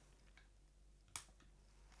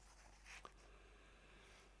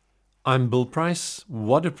I'm Bill Price.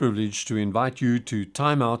 What a privilege to invite you to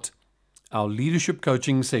Time Out, our leadership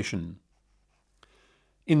coaching session.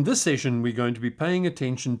 In this session, we're going to be paying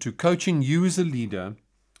attention to coaching you as a leader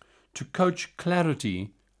to coach clarity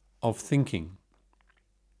of thinking.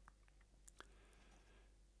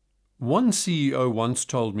 One CEO once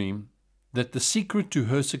told me that the secret to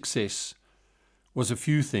her success was a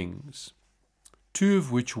few things, two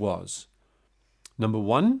of which was, number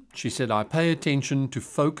one, she said, I pay attention to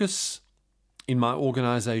focus in my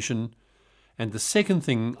organization. And the second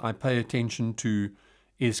thing I pay attention to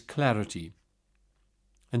is clarity.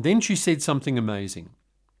 And then she said something amazing.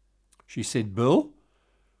 She said, Bill,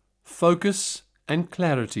 focus and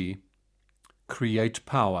clarity create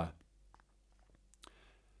power.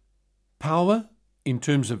 Power in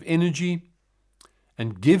terms of energy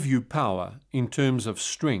and give you power in terms of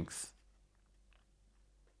strength.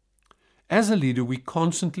 As a leader, we're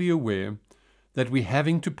constantly aware that we're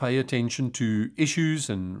having to pay attention to issues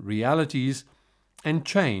and realities and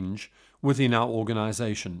change within our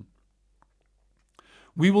organization.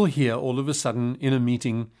 We will hear all of a sudden in a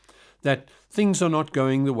meeting that things are not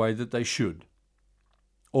going the way that they should.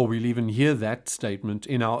 Or we'll even hear that statement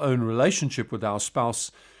in our own relationship with our spouse,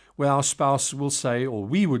 where our spouse will say, or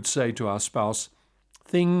we would say to our spouse,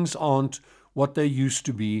 things aren't what they used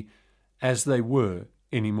to be as they were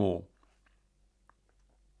anymore.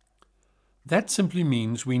 That simply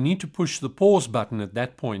means we need to push the pause button at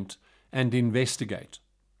that point and investigate.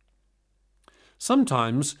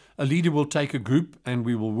 Sometimes a leader will take a group and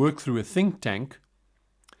we will work through a think tank,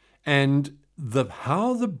 and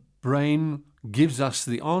how the brain gives us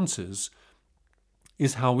the answers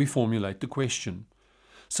is how we formulate the question.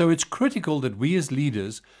 So it's critical that we as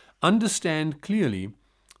leaders understand clearly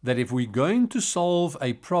that if we're going to solve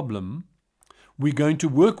a problem, we're going to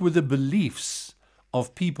work with the beliefs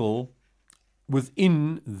of people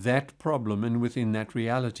within that problem and within that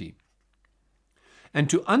reality. And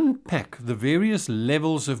to unpack the various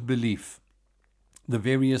levels of belief, the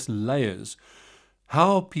various layers,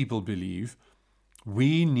 how people believe,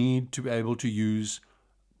 we need to be able to use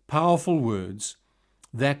powerful words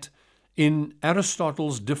that in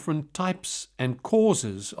Aristotle's different types and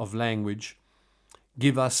causes of language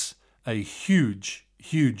give us a huge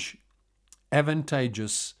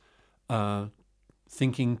advantageous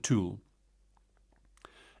thinking tool.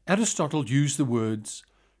 Aristotle used the words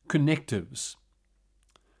connectives.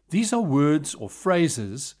 These are words or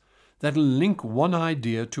phrases that link one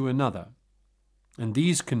idea to another. And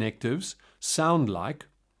these connectives sound like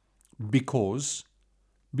because,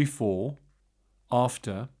 before,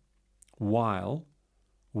 after, while,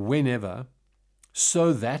 whenever,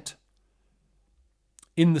 so that,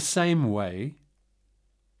 in the same way,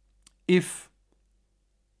 if,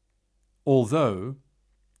 although,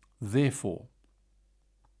 therefore.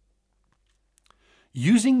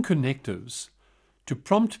 Using connectives to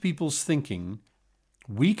prompt people's thinking,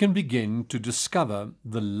 we can begin to discover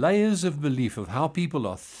the layers of belief of how people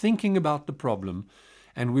are thinking about the problem,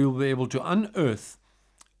 and we will be able to unearth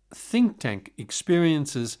think tank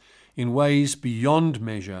experiences in ways beyond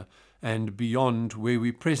measure and beyond where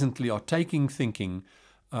we presently are taking thinking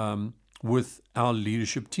with our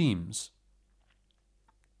leadership teams.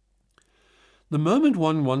 The moment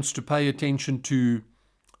one wants to pay attention to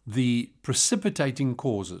the precipitating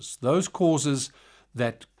causes, those causes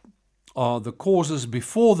that are the causes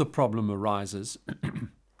before the problem arises,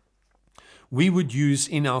 we would use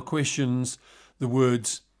in our questions the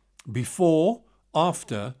words before,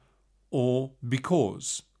 after, or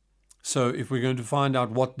because. So if we're going to find out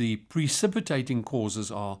what the precipitating causes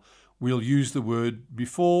are, we'll use the word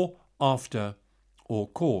before, after, or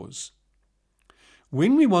cause.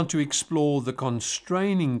 When we want to explore the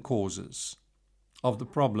constraining causes of the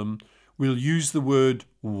problem, we'll use the word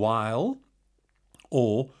while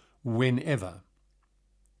or whenever.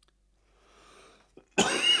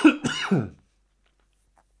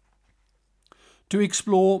 To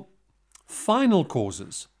explore final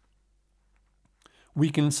causes,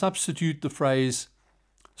 we can substitute the phrase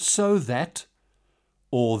so that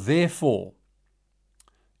or therefore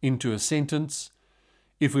into a sentence.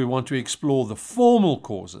 If we want to explore the formal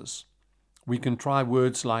causes, we can try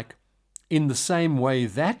words like in the same way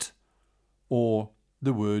that, or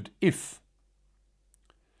the word if.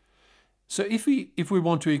 So if we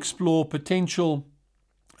want to explore potential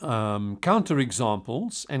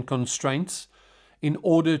counterexamples and constraints in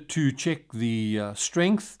order to check the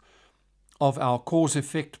strength of our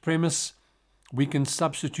cause-effect premise, we can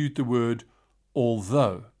substitute the word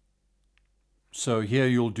although. So here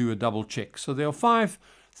you'll do a double check. So there are 5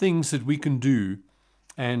 things that we can do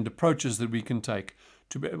and approaches that we can take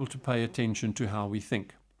to be able to pay attention to how we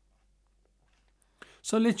think.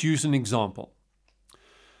 So let's use an example.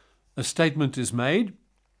 A statement is made.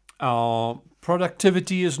 Our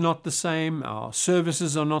productivity is not the same. Our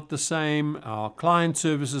services are not the same. Our client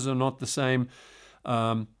services are not the same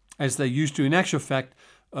as they used to. In actual fact,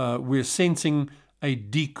 we're sensing a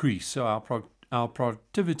decrease. So our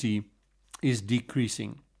productivity is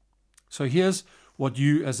decreasing. So here's what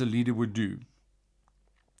you as a leader would do.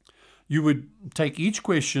 You would take each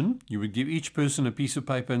question, you would give each person a piece of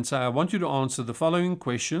paper and say, I want you to answer the following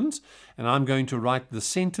questions, and I'm going to write the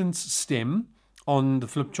sentence stem on the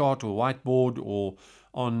flip chart or whiteboard or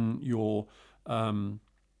on your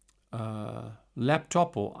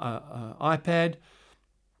laptop or iPad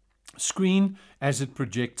screen as it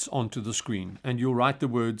projects onto the screen. And you'll write the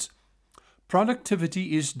words,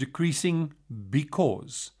 productivity is decreasing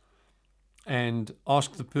because, and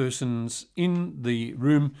ask the persons in the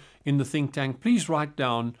room, in the think tank, please write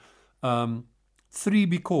down 3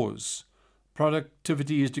 because.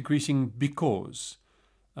 Productivity is decreasing because.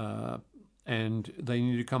 And they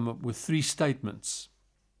need to come up with 3 statements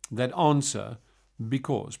that answer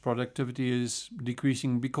because. Productivity is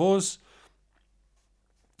decreasing because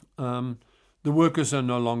the workers are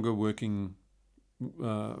no longer working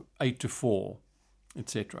 8 to 4,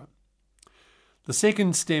 etc. The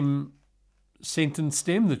second sentence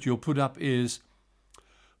stem that you'll put up is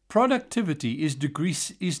productivity is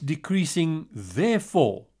decreasing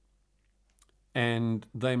therefore, and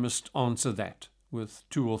they must answer that with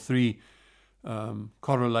 2 or 3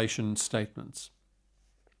 correlation statements.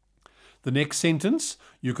 The next sentence,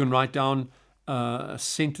 you can write down a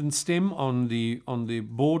sentence stem on the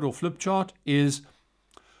board or flip chart, is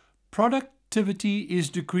productivity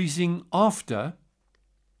is decreasing after,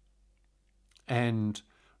 and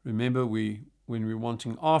remember when we're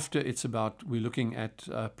wanting after, it's about, we're looking at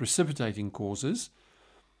precipitating causes.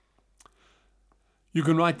 You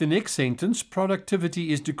can write the next sentence,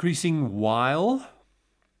 productivity is decreasing while,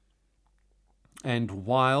 and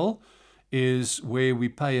while is where we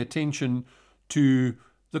pay attention to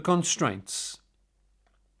the constraints.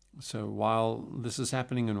 So while this is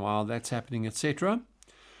happening and while that's happening, etc.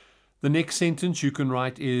 The next sentence you can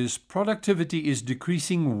write is productivity is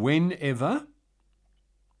decreasing whenever.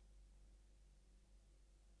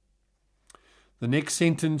 The next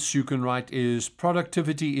sentence you can write is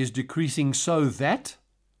productivity is decreasing so that.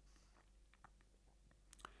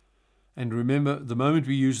 And remember, the moment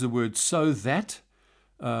we use the word so that,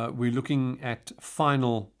 we're looking at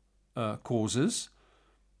final causes.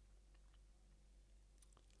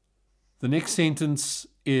 The next sentence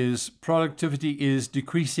is productivity is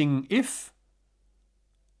decreasing if.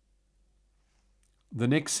 The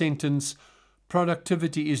next sentence,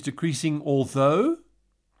 productivity is decreasing although.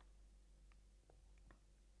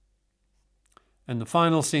 And the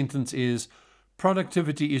final sentence is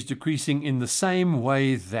productivity is decreasing in the same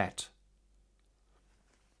way that.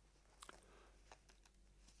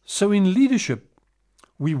 So in leadership,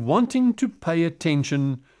 we're wanting to pay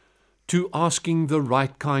attention to asking the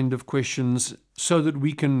right kind of questions so that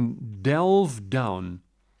we can delve down,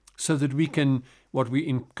 so that we can, what we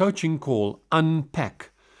in coaching call,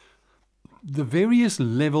 unpack the various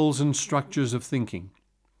levels and structures of thinking.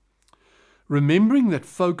 Remembering that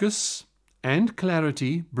focus and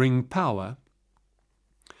clarity bring power.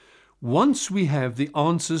 Once we have the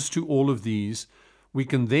answers to all of these, we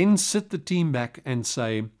can then sit the team back and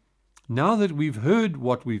say, now that we've heard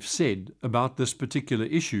what we've said about this particular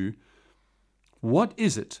issue, what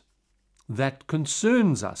is it that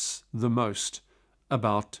concerns us the most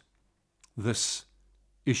about this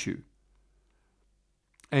issue?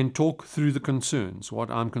 And talk through the concerns. What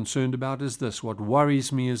I'm concerned about is this. What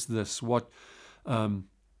worries me is this. What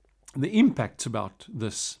the impacts about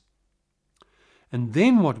this. And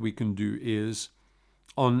then what we can do is,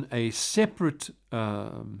 on a separate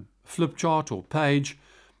flip chart or page,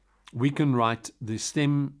 we can write the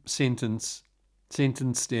sentence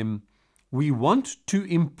stem. We want to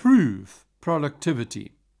improve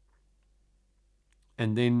productivity.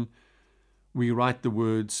 And then we write the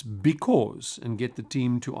words because and get the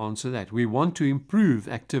team to answer that. We want to improve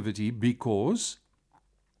activity because,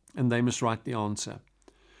 and they must write the answer.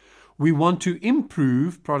 We want to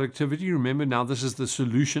improve productivity. Remember, now this is the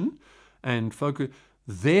solution and focus.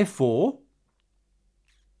 Therefore,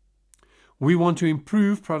 we want to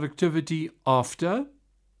improve productivity after.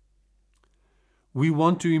 We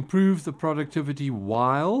want to improve the productivity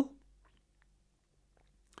while.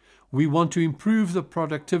 We want to improve the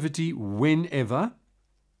productivity whenever.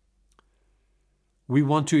 We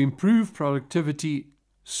want to improve productivity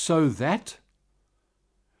so that.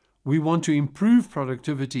 We want to improve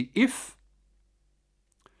productivity if.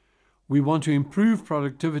 We want to improve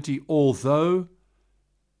productivity although.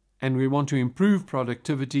 and we want to improve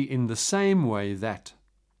productivity in the same way that.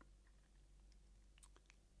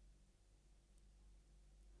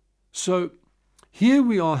 So here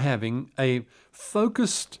we are having a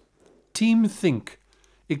focused team think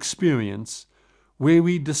experience where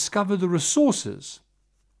we discover the resources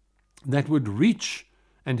that would reach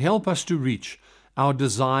and help us to reach our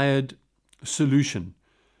desired solution.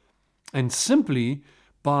 And simply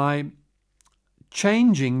by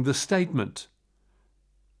changing the statement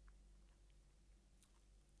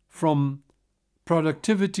from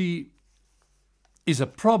productivity is a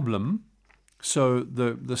problem, so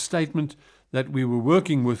the statement that we were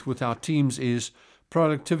working with our teams is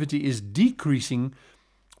productivity is decreasing,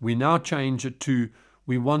 we now change it to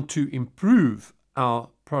we want to improve our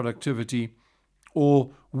productivity,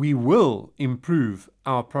 or we will improve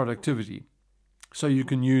our productivity. So you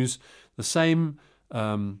can use the same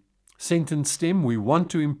sentence stem, we want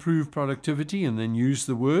to improve productivity, and then use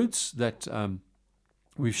the words that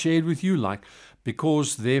we've shared with you, like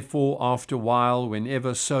because, therefore, after, while,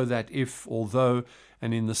 whenever, so that, if, although,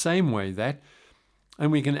 and in the same way that.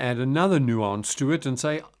 And we can add another nuance to it and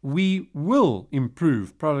say, we will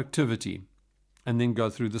improve productivity, and then go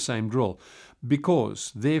through the same drill.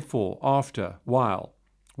 Because, therefore, after, while,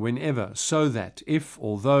 whenever, so that, if,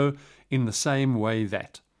 although, in the same way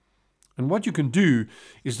that. And what you can do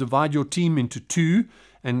is divide your team into two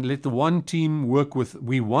and let the one team work with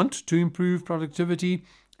we want to improve productivity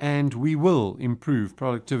and we will improve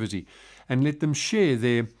productivity, and let them share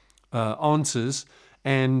their answers,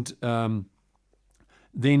 and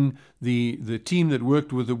then the team that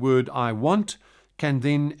worked with the word I want can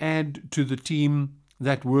then add to the team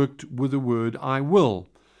that worked with the word I will,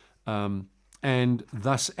 and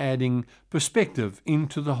thus adding perspective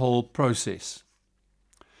into the whole process.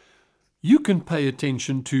 You can pay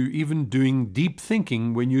attention to even doing deep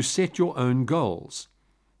thinking when you set your own goals.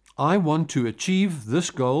 I want to achieve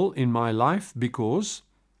this goal in my life because.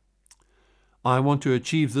 I want to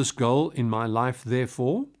achieve this goal in my life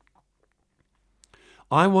therefore.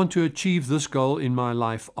 I want to achieve this goal in my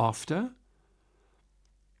life after.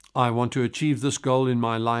 I want to achieve this goal in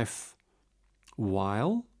my life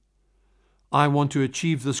while. I want to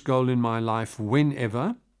achieve this goal in my life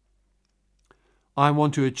whenever. I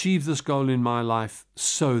want to achieve this goal in my life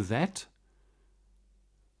so that.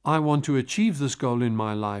 I want to achieve this goal in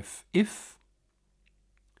my life if.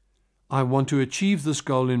 I want to achieve this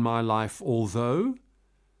goal in my life although.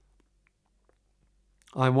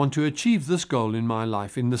 I want to achieve this goal in my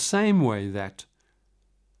life in the same way that.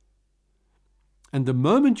 And the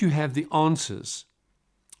moment you have the answers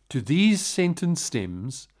to these sentence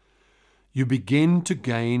stems, you begin to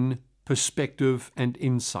gain perspective and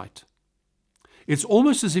insight. It's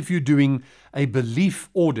almost as if you're doing a belief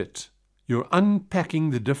audit. You're unpacking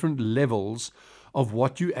the different levels of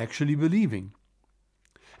what you're actually believing.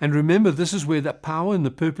 And remember, this is where the power and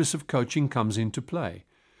the purpose of coaching comes into play.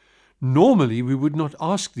 Normally, we would not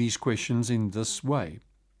ask these questions in this way.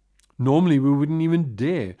 Normally, we wouldn't even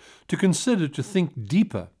dare to consider to think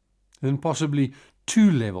deeper than possibly 2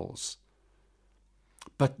 levels.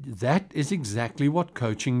 But that is exactly what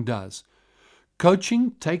coaching does.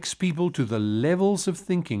 Coaching takes people to the levels of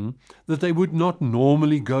thinking that they would not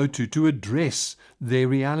normally go to address their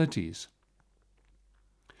realities.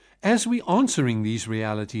 As we're answering these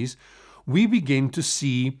realities, we begin to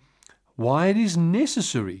see why it is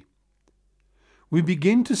necessary. We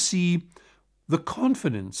begin to see the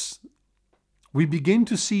confidence. We begin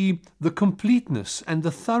to see the completeness and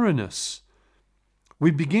the thoroughness. We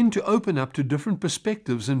begin to open up to different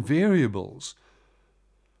perspectives and variables.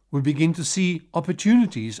 We begin to see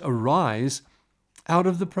opportunities arise out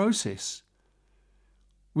of the process.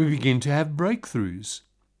 We begin to have breakthroughs.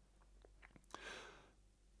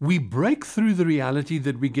 We break through the reality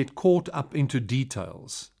that we get caught up into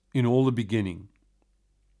details in all the beginning.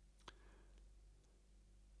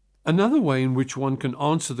 Another way in which one can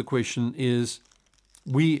answer the question is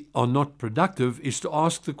we are not productive is to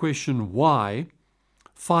ask the question why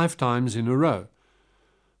 5 times in a row.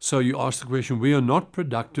 So you ask the question, we are not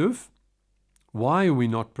productive. Why are we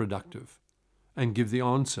not productive? And give the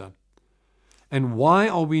answer. And why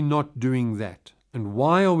are we not doing that? And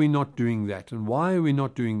why are we not doing that? And why are we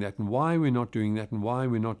not doing that? And why are we not doing that? And why are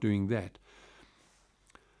we not doing that?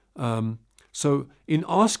 So in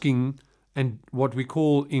asking, and what we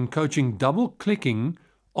call in coaching double-clicking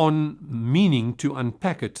on meaning to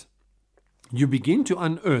unpack it, you begin to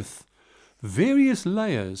unearth various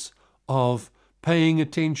layers of paying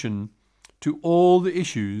attention to all the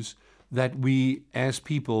issues that we as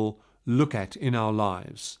people look at in our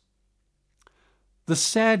lives. The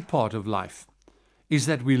sad part of life is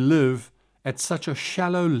that we live at such a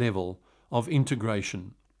shallow level of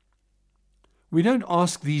integration. We don't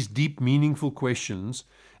ask these deep, meaningful questions,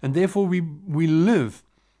 and therefore we live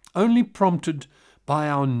only prompted by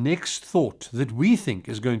our next thought that we think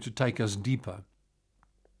is going to take us deeper.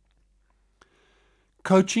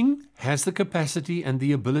 Coaching has the capacity and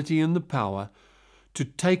the ability and the power to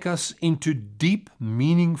take us into deep,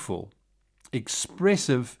 meaningful,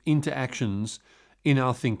 expressive interactions in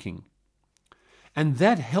our thinking. And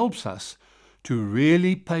that helps us to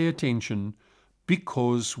really pay attention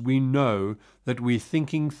because we know that we're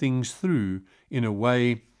thinking things through in a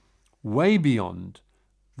way way beyond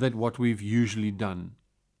that what we've usually done.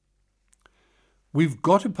 We've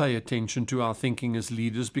got to pay attention to our thinking as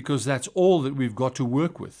leaders because that's all that we've got to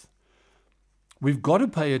work with. We've got to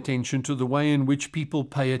pay attention to the way in which people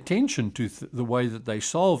pay attention to the way that they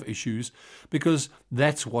solve issues because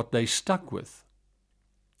that's what they're stuck with.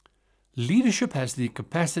 Leadership has the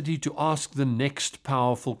capacity to ask the next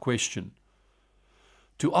powerful question.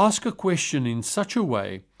 To ask a question in such a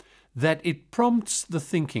way that it prompts the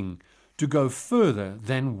thinking to go further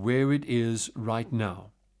than where it is right now.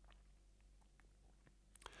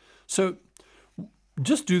 So,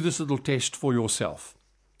 just do this little test for yourself.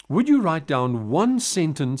 Would you write down one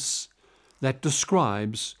sentence that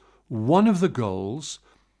describes one of the goals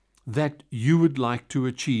that you would like to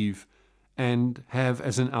achieve and have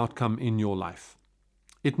as an outcome in your life?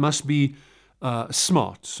 It must be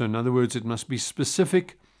SMART. So in other words, it must be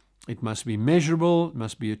specific, it must be measurable, it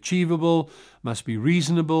must be achievable, must be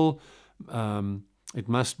reasonable, it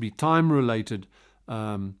must be time-related,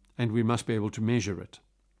 and we must be able to measure it.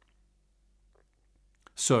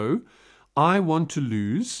 So, I want to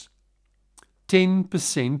lose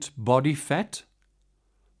 10% body fat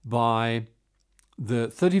by the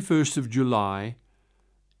 31st of July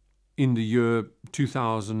in the year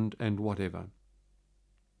 2000 and whatever.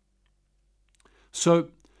 So,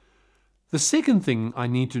 the second thing I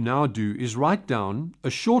need to now do is write down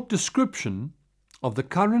a short description of the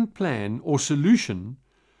current plan or solution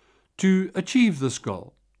to achieve this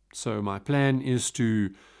goal. So, my plan is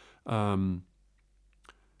to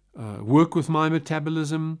work with my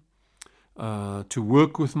metabolism, to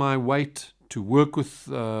work with my weight, to work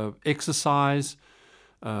with exercise,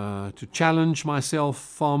 to challenge myself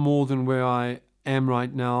far more than where I am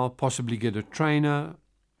right now, possibly get a trainer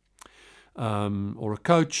or a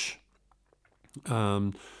coach,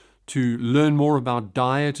 to learn more about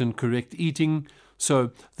diet and correct eating.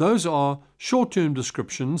 So those are short-term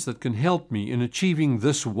descriptions that can help me in achieving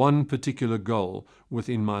this one particular goal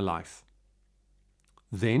within my life.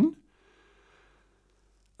 Then,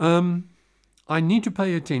 I need to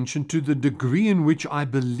pay attention to the degree in which I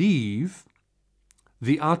believe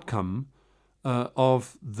the outcome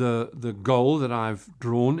of the goal that I've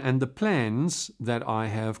drawn and the plans that I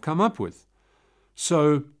have come up with.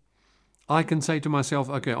 So I can say to myself,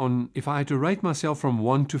 okay, if I had to rate myself from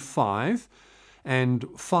 1 to 5, and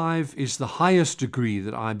 5 is the highest degree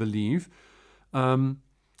that I believe,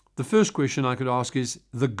 the first question I could ask is,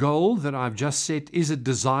 the goal that I've just set, is it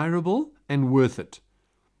desirable and worth it?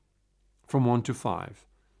 From 1 to 5.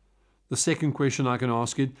 The second question I can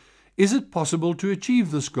ask is it possible to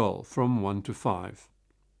achieve this goal? From 1 to 5.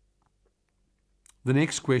 The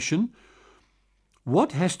next question,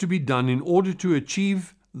 what has to be done in order to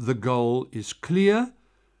achieve the goal is clear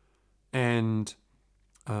and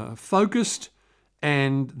focused,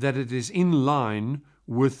 and that it is in line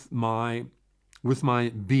with my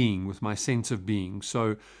being, with my sense of being.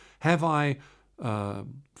 So have I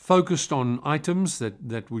focused on items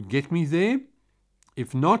that would get me there?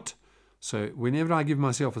 If not, so whenever I give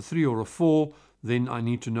myself a 3 or a 4, then I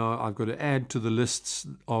need to know I've got to add to the lists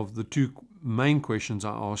of the 2 main questions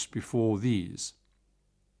I asked before these.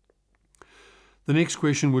 The next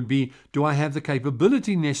question would be, do I have the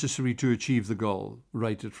capability necessary to achieve the goal,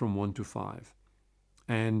 rated from 1 to 5?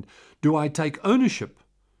 And do I take ownership?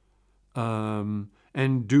 And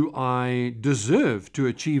do I deserve to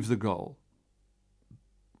achieve the goal?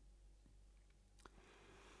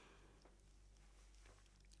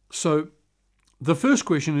 So the first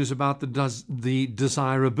question is about the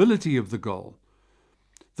desirability of the goal.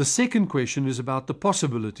 The second question is about the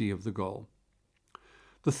possibility of the goal.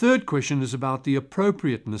 The third question is about the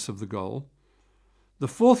appropriateness of the goal. The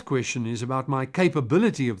fourth question is about my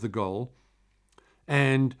capability of the goal.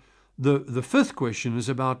 And the fifth question is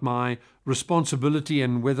about my responsibility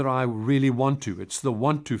and whether I really want to. It's the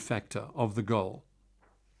want to factor of the goal.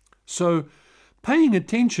 So paying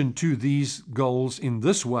attention to these goals in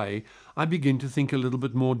this way, I begin to think a little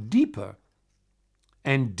bit more deeper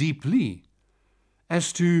and deeply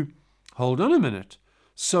as to, hold on a minute.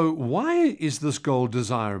 So why is this goal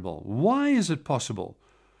desirable? Why is it possible?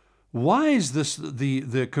 Why is this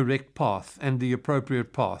the correct path and the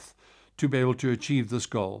appropriate path to be able to achieve this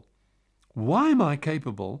goal? Why am I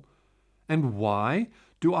capable? And why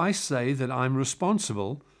do I say that I'm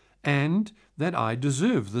responsible and that I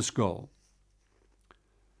deserve this goal?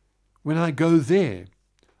 When I go there,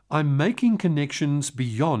 I'm making connections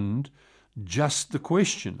beyond just the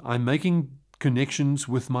question. I'm making connections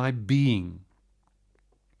with my being.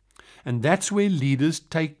 And that's where leaders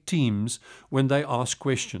take teams when they ask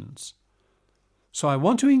questions. So I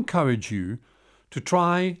want to encourage you to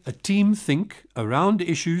try a team think around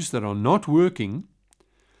issues that are not working,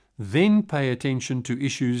 then pay attention to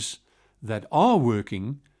issues that are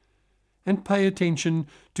working, and pay attention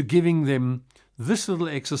to giving them this little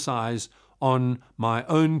exercise on my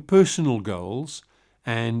own personal goals,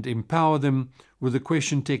 and empower them with the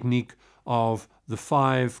question technique of the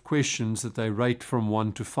 5 questions that they rate from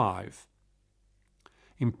 1 to 5.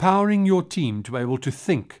 Empowering your team to be able to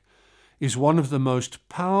think is one of the most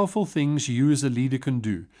powerful things you as a leader can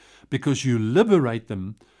do, because you liberate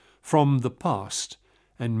them from the past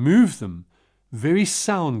and move them very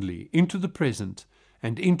soundly into the present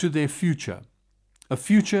and into their future, a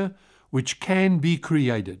future which can be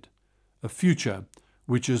created, a future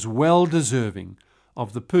which is well deserving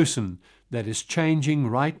of the person that is changing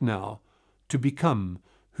right now to become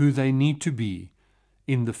who they need to be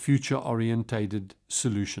in the future-orientated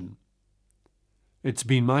solution. It's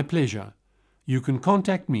been my pleasure. You can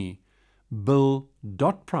contact me,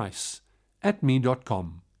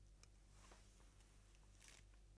 bill.price@me.com.